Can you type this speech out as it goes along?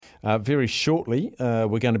Very shortly,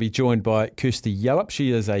 we're going to be joined by Kirsty Yallop.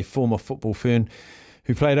 She is a former football Fern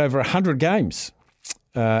who played over 100 games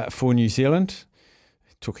for New Zealand.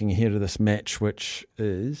 Talking ahead of this match, which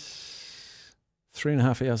is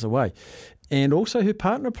 3.5 hours away. And also her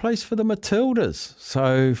partner plays for the Matildas.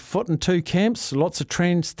 So foot in two camps, lots of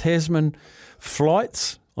trans-Tasman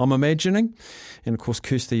flights, I'm imagining. And, of course,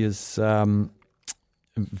 Kirsty is a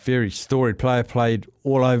very storied player, played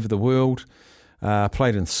all over the world,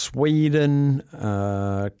 played in Sweden,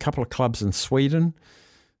 a couple of clubs in Sweden,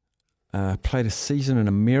 played a season in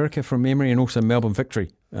America from memory, and also Melbourne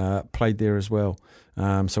Victory played there as well.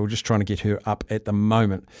 So we're just trying to get her up at the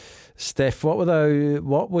moment. Steph,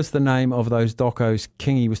 what was the name of those docos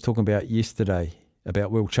Kingy was talking about yesterday about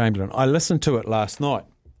Will Chamberlain? I listened to it last night.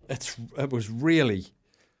 It was really,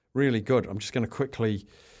 really good. I'm just going to quickly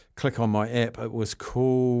click on my app. It was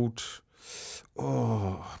called,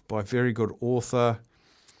 by a very good author,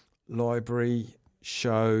 Library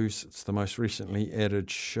Shows. It's the most recently added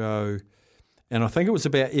show. And I think it was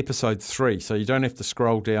about episode 3, so you don't have to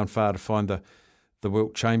scroll down far to find the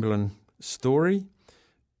Wilt Chamberlain story.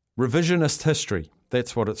 Revisionist History,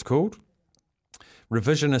 that's what it's called.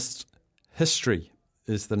 Revisionist History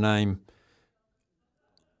is the name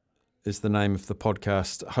of the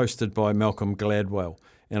podcast, hosted by Malcolm Gladwell.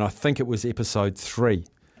 And I think it was episode 3.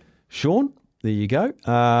 Sean, there you go.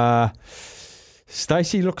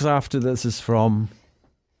 Stacey looks after, this is from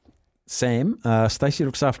Sam. Stacey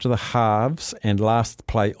looks after the halves and last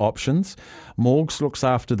play options. Morgs looks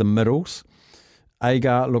after the middles.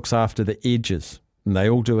 Agar looks after the edges. And they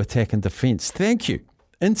all do attack and defence. Thank you.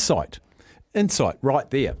 Insight right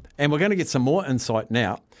there. And we're going to get some more insight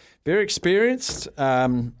now. Very experienced,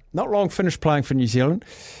 not long finished playing for New Zealand.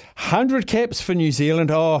 100 caps for New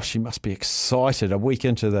Zealand. Oh, she must be excited. A week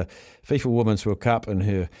into the FIFA Women's World Cup in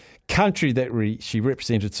her country that she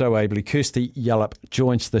represented so ably. Kirsty Yallop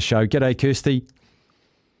joins the show. G'day, Kirsty.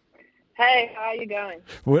 Hey, how are you going?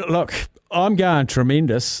 Well, look, I'm going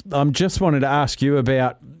tremendous. I'm just wanted to ask you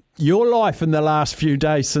about your life in the last few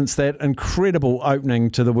days since that incredible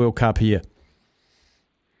opening to the World Cup here.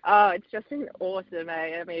 Oh, it's just been awesome,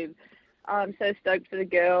 eh? I mean, I'm so stoked for the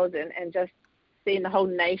girls and just seeing the whole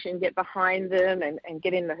nation get behind them and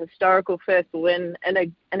getting the historical first win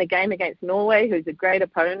in a game against Norway, who's a great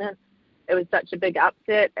opponent. It was such a big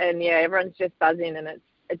upset, and yeah, everyone's just buzzing, and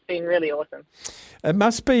it's been really awesome. It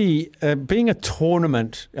must be, being a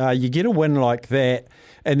tournament, you get a win like that,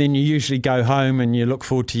 and then you usually go home and you look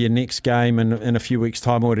forward to your next game in a few weeks'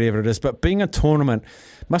 time or whatever it is. But being a tournament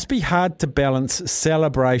must be hard to balance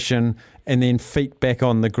celebration and then feet back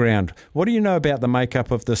on the ground. What do you know about the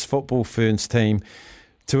makeup of this football Ferns team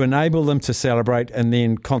to enable them to celebrate and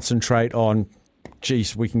then concentrate on,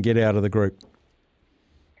 geez, we can get out of the group?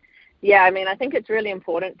 Yeah, I mean, I think it's really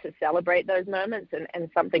important to celebrate those moments and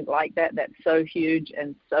something like that that's so huge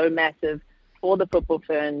and so massive for the football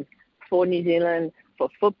Ferns, for New Zealand, for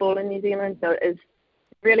football in New Zealand. So it's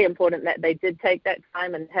really important that they did take that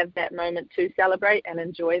time and have that moment to celebrate and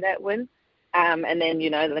enjoy that win. And then,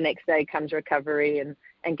 the next day comes recovery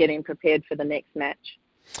and getting prepared for the next match.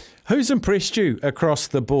 Who's impressed you across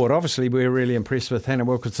the board? Obviously, we're really impressed with Hannah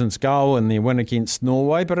Wilkinson's goal and their win against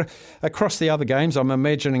Norway, but across the other games, I'm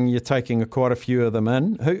imagining you're taking quite a few of them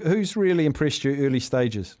in. Who's really impressed you early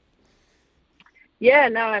stages? Yeah,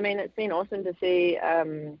 no, I mean, it's been awesome to see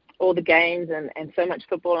all the games and so much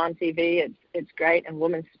football on TV. It's great, and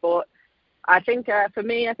women's sport. I think for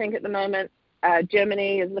me, at the moment,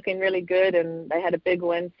 Germany is looking really good, and they had a big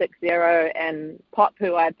win, 6-0, and Pop,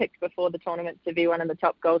 who I picked before the tournament to be one of the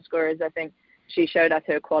top goal scorers, I think she showed us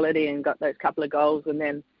her quality and got those couple of goals, and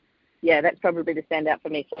then, yeah, that's probably the standout for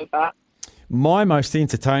me so far. My most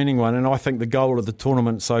entertaining one, and I think the goal of the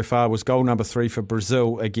tournament so far, was goal number 3 for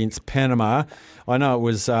Brazil against Panama. I know it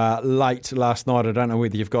was late last night. I don't know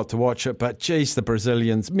whether you've got to watch it, but geez, the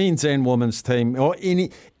Brazilians, men's and women's team, or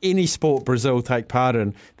any sport Brazil take part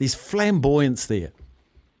in, there's flamboyance there.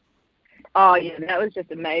 Oh, yeah, that was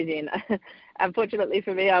just amazing. Unfortunately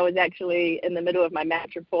for me, I was actually in the middle of my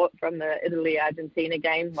match report from the Italy-Argentina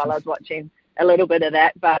game while I was watching a little bit of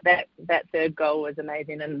that, but that third goal was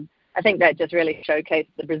amazing, and I think that just really showcased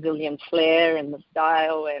the Brazilian flair and the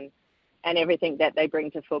style and everything that they bring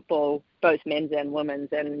to football, both men's and women's.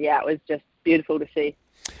 And, yeah, it was just beautiful to see.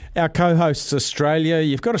 Our co-hosts, Australia,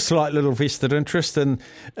 you've got a slight little vested interest in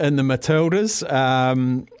the Matildas.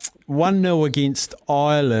 1-0 against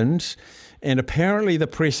Ireland. And apparently the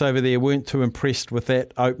press over there weren't too impressed with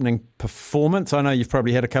that opening performance. I know you've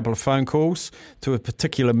probably had a couple of phone calls to a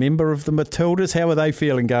particular member of the Matildas. How are they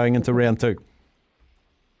feeling going into round 2?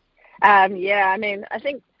 Yeah, I mean, I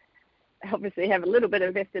think obviously have a little bit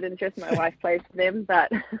of vested interest. My wife plays for them,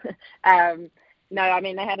 but no, I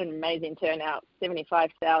mean, they had an amazing turnout,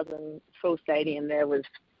 75,000 full stadium there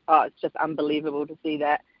it's just unbelievable to see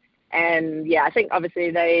that. And yeah, I think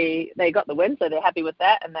obviously they got the win, so they're happy with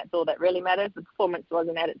that, and that's all that really matters. The performance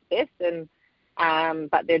wasn't at its best,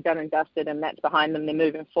 but they're done and dusted, and that's behind them. They're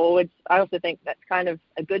moving forward. I also think that's kind of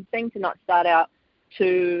a good thing to not start out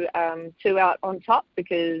too out on top,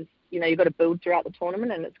 because you've got to build throughout the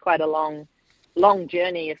tournament, and it's quite a long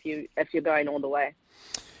journey if you're going all the way.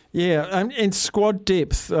 Yeah, and squad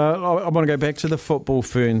depth. I want to go back to the football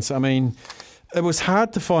ferns. I mean, it was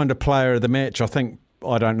hard to find a player of the match.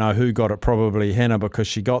 I don't know who got it, probably Hannah, because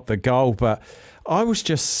she got the goal, but I was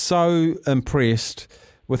just so impressed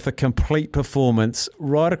with the complete performance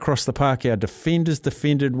right across the park. Our defenders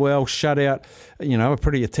defended well, shut out, a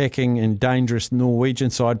pretty attacking and dangerous Norwegian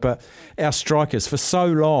side, but our strikers, for so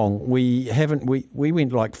long, we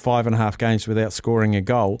went like 5.5 games without scoring a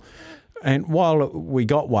goal, and while we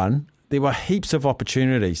got one, there were heaps of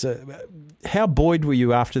opportunities. How buoyed were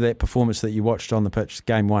you after that performance that you watched on the pitch,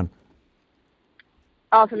 game one?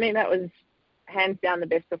 Oh, for me, that was hands down the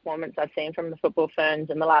best performance I've seen from the football ferns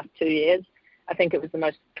in the last 2 years. I think it was the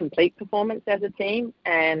most complete performance as a team,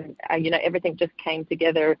 and everything just came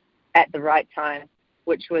together at the right time,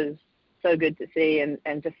 which was so good to see, and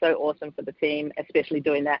just so awesome for the team, especially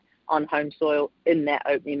doing that on home soil in that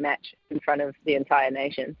opening match in front of the entire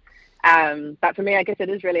nation. But for me, I guess it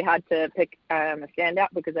is really hard to pick a standout,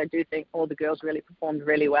 because I do think all the girls really performed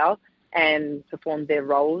really well and performed their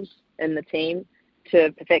roles in the team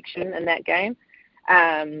to perfection in that game.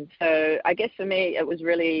 So I guess for me, it was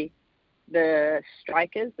really the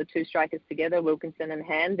strikers, the two strikers together, Wilkinson and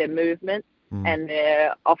Hand, their movement and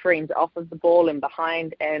their offerings off of the ball and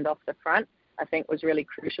behind and off the front, I think was really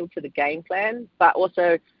crucial to the game plan. But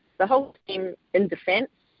also the whole team in defence,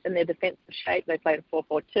 in their defensive shape, they played a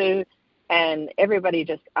 4-4-2, and everybody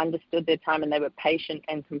just understood their time, and they were patient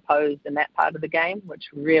and composed in that part of the game, which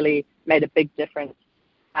really made a big difference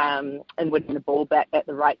and winning the ball back at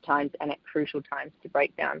the right times and at crucial times to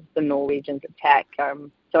break down the Norwegians' attack.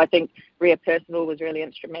 So I think Rhea Percival was really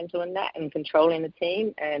instrumental in that, and controlling the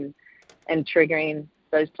team and triggering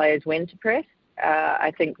those players when to press.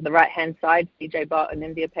 I think the right-hand side, CJ Bott and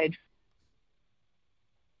India Page,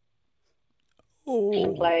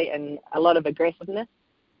 play and a lot of aggressiveness.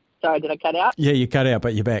 Sorry, did I cut out? Yeah, you cut out,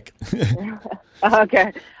 but you're back.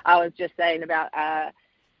 Okay. I was just saying about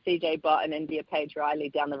CJ Bott and India Page Riley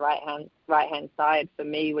down the right-hand side, for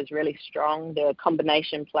me, was really strong. Their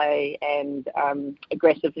combination play and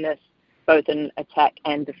aggressiveness, both in attack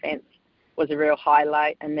and defence, was a real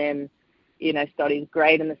highlight. And then, Stoddy's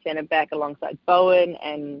great in the centre back alongside Bowen,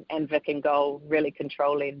 and Vic in goal, really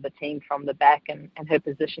controlling the team from the back, and her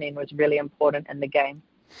positioning was really important in the game.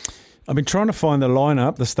 I've been trying to find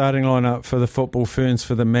the starting lineup for the football ferns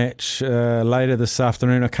for the match later this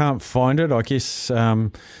afternoon. I can't find it. I guess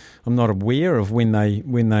I'm not aware of when they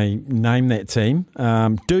name that team.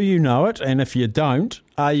 Do you know it? And if you don't,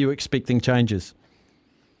 are you expecting changes?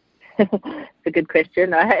 It's a good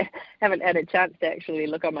question. I haven't had a chance to actually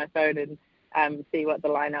look on my phone and see what the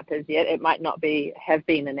lineup is yet. It might not have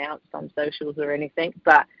been announced on socials or anything,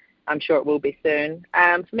 but I'm sure it will be soon.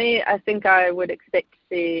 For me, I think I would expect to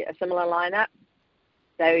see a similar lineup.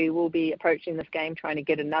 They will be approaching this game trying to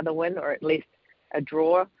get another win, or at least a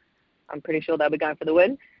draw. I'm pretty sure they'll be going for the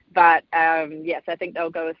win. But, yes, I think they'll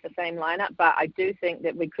go with the same lineup. But I do think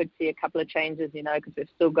that we could see a couple of changes, because we've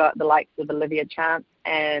still got the likes of Olivia Chance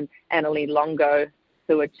and Annalie Longo,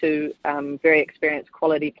 who are two very experienced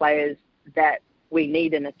quality players that we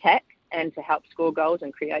need in attack and to help score goals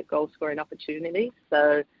and create goal-scoring opportunities.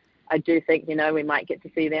 So I do think, we might get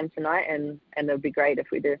to see them tonight, and it would be great if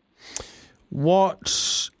we do.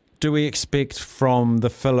 What do we expect from the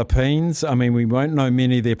Philippines? I mean, we won't know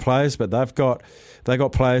many of their players, but they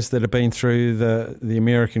got players that have been through the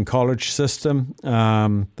American college system.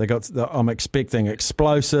 I'm expecting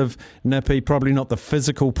explosive, nippy, probably not the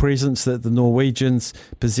physical presence that the Norwegians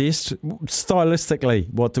possessed. Stylistically,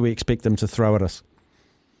 what do we expect them to throw at us?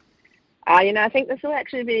 I think this will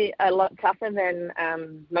actually be a lot tougher than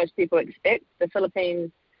most people expect. The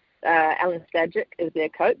Philippines, Alan Stajic is their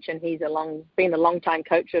coach, and he's been a long-time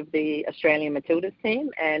coach of the Australian Matildas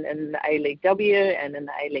team, and in the A-League W and in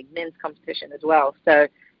the A-League men's competition as well. So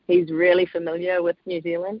he's really familiar with New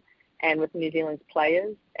Zealand and with New Zealand's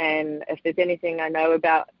players. And if there's anything I know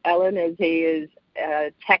about Alan, is he is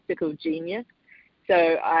a tactical genius. So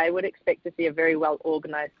I would expect to see a very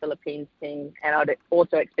well-organised Philippines team, and I'd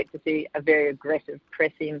also expect to see a very aggressive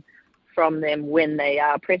pressing from them when they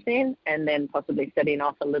are pressing, and then possibly setting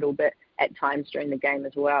off a little bit at times during the game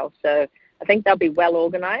as well. So I think they'll be well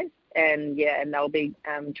organised, and they'll be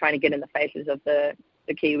trying to get in the faces of the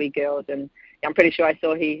Kiwi girls. And I'm pretty sure I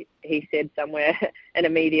saw he said somewhere in a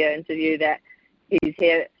media interview that he's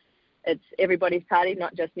here. It's everybody's party,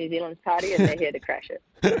 not just New Zealand's party, and they're here to crash it.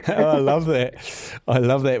 I love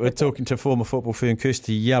that. We're talking to former football Fern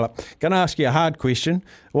Kirsty Yallop. Going to ask you a hard question.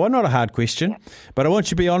 Well, not a hard question, but I want you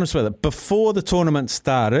to be honest with it. Before the tournament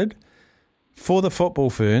started, for the football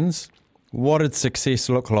Ferns, what did success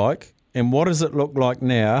look like, and what does it look like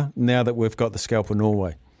now that we've got the scalp of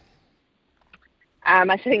Norway?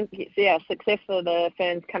 I think, success for the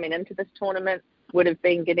Ferns coming into this tournament would have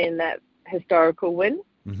been getting that historical win.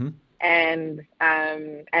 Mm-hmm. And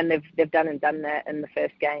they've done that in the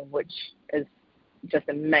first game, which is just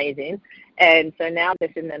amazing. And so now they're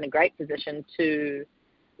sitting in a great position to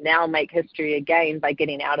now make history again by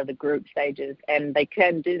getting out of the group stages. And they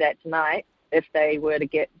can do that tonight if they were to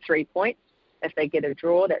get 3 points. If they get a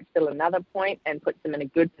draw, that's still another point and puts them in a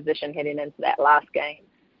good position heading into that last game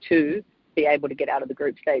to be able to get out of the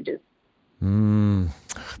group stages.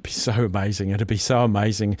 It'd be so amazing. It'd be so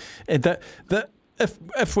amazing. And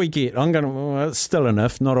If we get, it's still an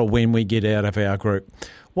if, not a when we get out of our group.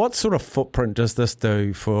 What sort of footprint does this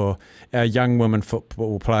do for our young women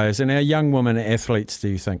football players and our young women athletes, do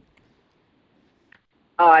you think?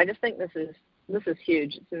 Oh, I just think this is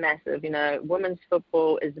huge. It's massive. Women's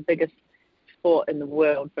football is the biggest sport in the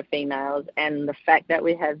world for females, and the fact that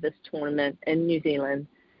we have this tournament in New Zealand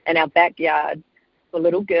in our backyard for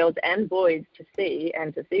little girls and boys to see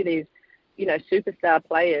these superstar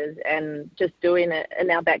players, and just doing it in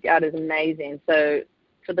our backyard is amazing. So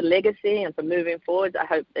for the legacy and for moving forward, I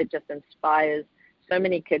hope it just inspires so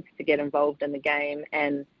many kids to get involved in the game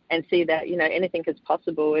and see that, anything is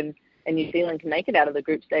possible, and New Zealand can make it out of the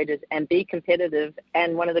group stages and be competitive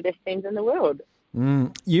and one of the best teams in the world.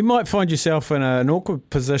 You might find yourself in an awkward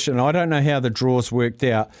position. I don't know how the draws worked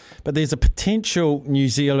out, but there's a potential New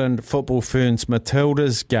Zealand football Ferns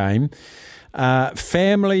Matildas game.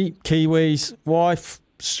 Family, Kiwis, wife,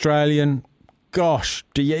 Australian. Gosh,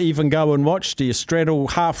 do you even go and watch? Do you straddle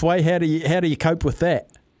halfway? How do you cope with that?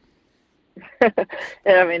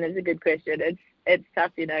 I mean, it's a good question. It's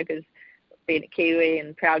tough, because being a Kiwi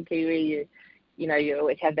and proud Kiwi, you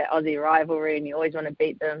always have that Aussie rivalry and you always want to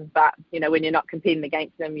beat them. But when you're not competing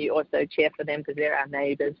against them, you also cheer for them because they're our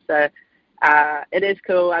neighbours. So it is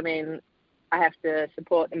cool. I mean, I have to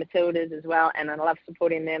support the Matildas as well, and I love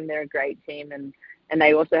supporting them. They're a great team, and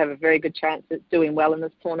they also have a very good chance at doing well in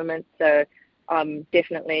this tournament. So I'm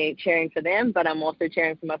definitely cheering for them, but I'm also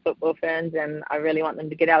cheering for my football Ferns, and I really want them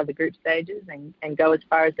to get out of the group stages and go as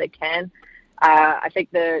far as they can. I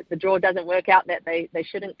think the draw doesn't work out that they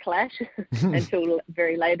shouldn't clash until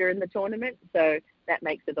very later in the tournament. So that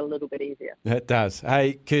makes it a little bit easier. It does.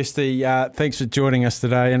 Hey, Kirsty, thanks for joining us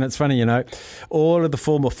today. And it's funny, all of the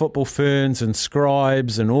former football Ferns and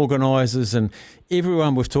scribes and organisers and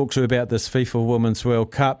everyone we've talked to about this FIFA Women's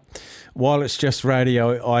World Cup, while it's just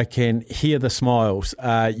radio, I can hear the smiles.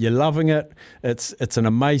 You're loving it. It's an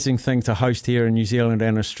amazing thing to host here in New Zealand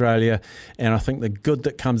and Australia. And I think the good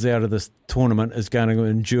that comes out of this tournament is going to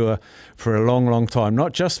endure for a long, long time.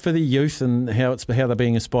 Not just for the youth and how they're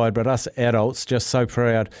being inspired, but us adults just so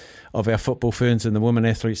proud of our football Ferns and the women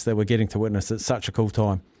athletes that we're getting to witness. It's such a cool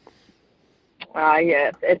time.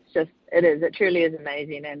 Yeah, it truly is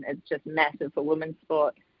amazing, and it's just massive for women's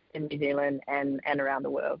sport in New Zealand and around the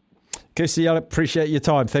world. Kirsty, I appreciate your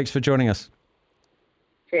time. Thanks for joining us.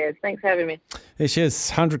 Cheers. Thanks for having me. There she is,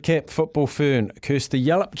 100 cap football Fern, Kirsty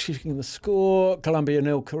Yallop, checking the score. Colombia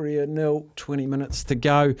 0, Korea 0, 20 minutes to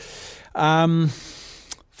go.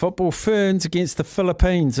 Football Ferns against the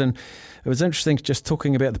Philippines, and it was interesting just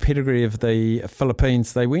talking about the pedigree of the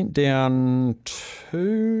Philippines. They went down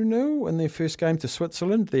 2-0 in their first game to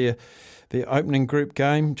Switzerland, their opening group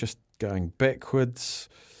game, just going backwards.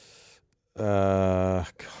 I'm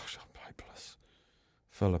hopeless.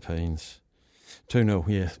 Philippines. 2-0,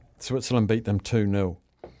 yeah. Switzerland beat them 2-0.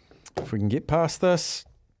 If we can get past this,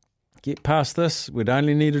 we'd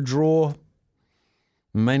only need a draw.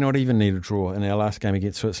 May not even need a draw in our last game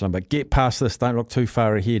against Switzerland, but get past this. Don't look too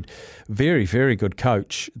far ahead. Very, very good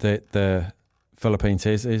coach that the Philippines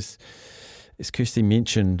has. As Kirsty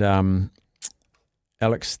mentioned, Alex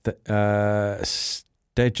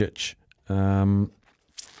Stajic.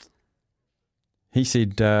 He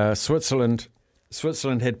said Switzerland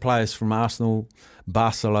had players from Arsenal,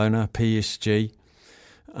 Barcelona, PSG,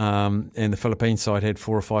 and the Philippine side had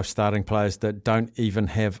 4 or 5 starting players that don't even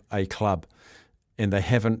have a club. And they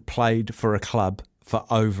haven't played for a club for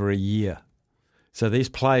over a year. So these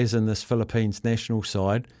players in this Philippines national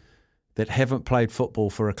side that haven't played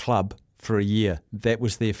football for a club for a year. That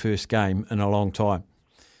was their first game in a long time.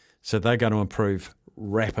 So they're going to improve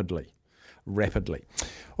rapidly.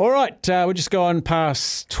 All right, we're just going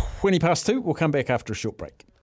past 20 past 2. We'll come back after a short break.